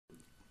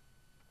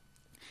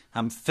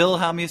I'm Phil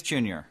Hellmuth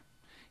Jr.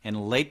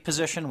 In late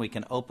position, we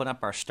can open up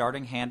our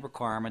starting hand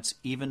requirements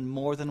even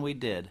more than we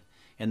did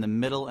in the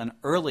middle and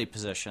early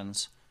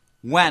positions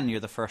when you're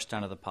the first to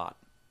enter the pot.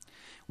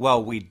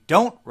 While we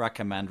don't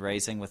recommend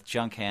raising with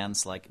junk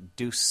hands like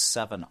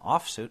deuce-7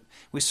 offsuit,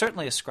 we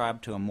certainly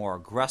ascribe to a more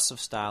aggressive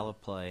style of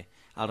play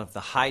out of the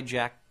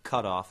hijack,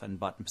 cutoff,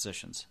 and button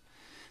positions.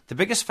 The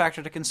biggest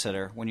factor to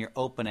consider when you're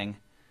opening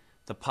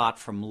the pot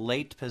from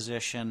late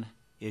position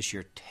is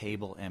your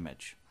table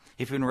image.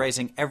 If you've been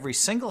raising every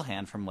single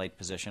hand from late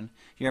position,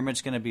 your image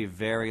is going to be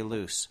very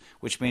loose,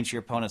 which means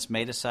your opponents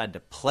may decide to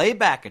play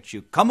back at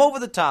you, come over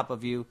the top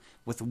of you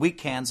with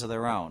weak hands of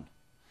their own.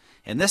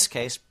 In this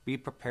case, be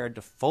prepared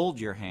to fold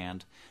your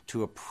hand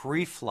to a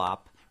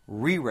pre-flop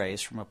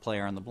re-raise from a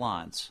player in the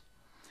blinds.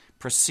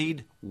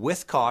 Proceed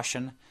with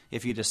caution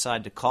if you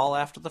decide to call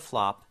after the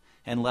flop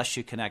unless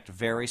you connect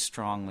very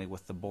strongly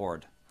with the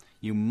board.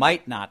 You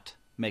might not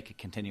make a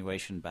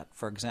continuation bet,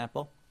 for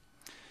example.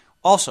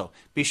 Also,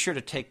 be sure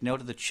to take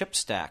note of the chip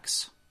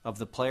stacks of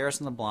the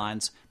players in the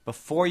blinds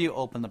before you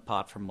open the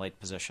pot from late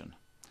position.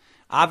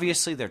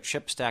 Obviously, their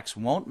chip stacks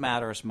won't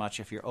matter as much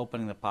if you're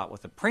opening the pot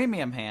with a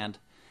premium hand,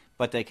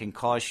 but they can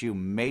cause you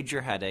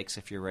major headaches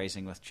if you're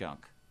raising with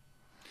junk.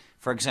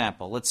 For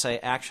example, let's say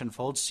action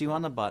folds to you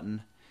on the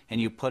button and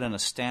you put in a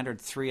standard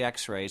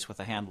 3x raise with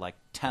a hand like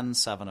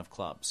 10-7 of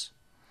clubs.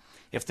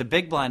 If the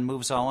big blind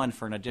moves all in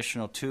for an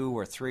additional 2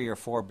 or 3 or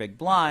 4 big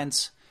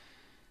blinds,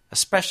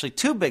 especially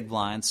 2 big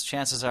blinds,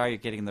 chances are you're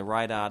getting the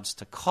right odds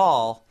to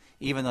call,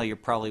 even though you're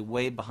probably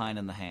way behind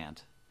in the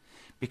hand.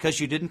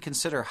 Because you didn't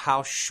consider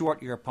how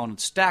short your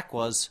opponent's stack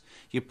was,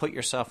 you put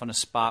yourself in a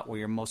spot where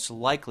you're most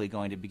likely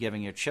going to be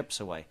giving your chips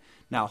away.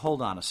 Now,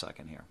 hold on a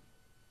second here.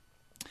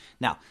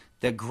 Now,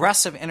 the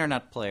aggressive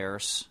internet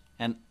players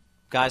and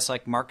guys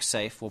like Mark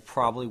Safe will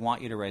probably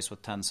want you to raise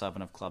with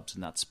 10-7 of clubs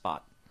in that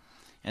spot.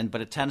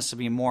 But it tends to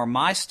be more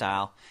my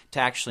style to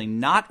actually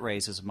not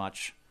raise as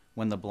much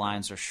when the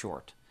blinds are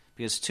short,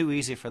 because it's too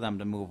easy for them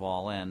to move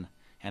all in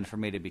and for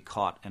me to be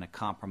caught in a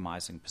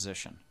compromising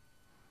position.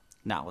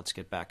 Now let's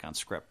get back on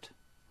script.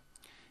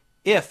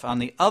 If, on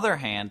the other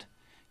hand,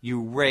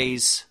 you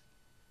raise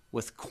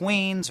with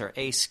queens or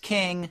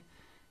ace-king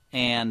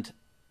and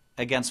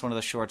against one of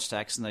the short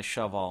stacks and they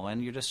shove all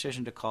in, your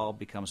decision to call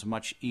becomes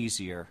much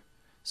easier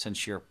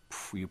since you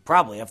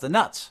probably have the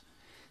nuts.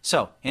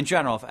 So, in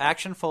general, if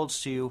action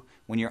folds to you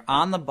when you're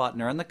on the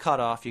button or in the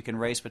cutoff, you can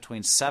raise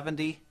between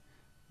 60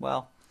 and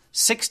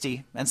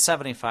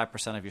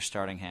 75% of your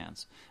starting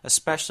hands,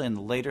 especially in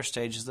the later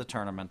stages of the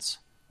tournaments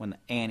when the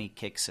ante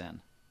kicks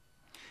in.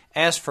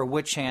 As for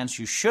which hands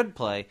you should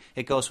play,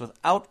 it goes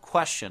without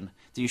question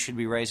that you should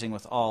be raising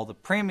with all the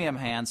premium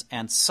hands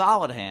and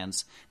solid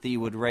hands that you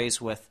would raise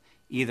with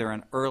either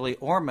an early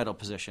or middle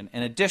position.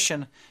 In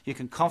addition, you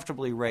can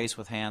comfortably raise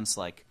with hands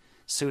like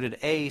suited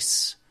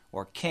ace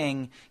or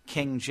king,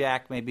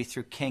 king-jack maybe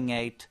through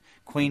king-8,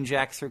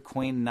 queen-jack through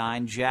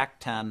queen-9,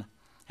 jack-10,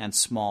 and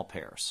small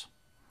pairs.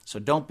 So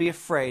don't be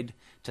afraid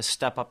to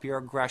step up your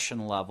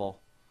aggression level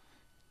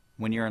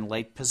when you're in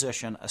late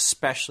position,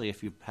 especially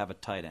if you have a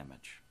tight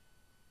image.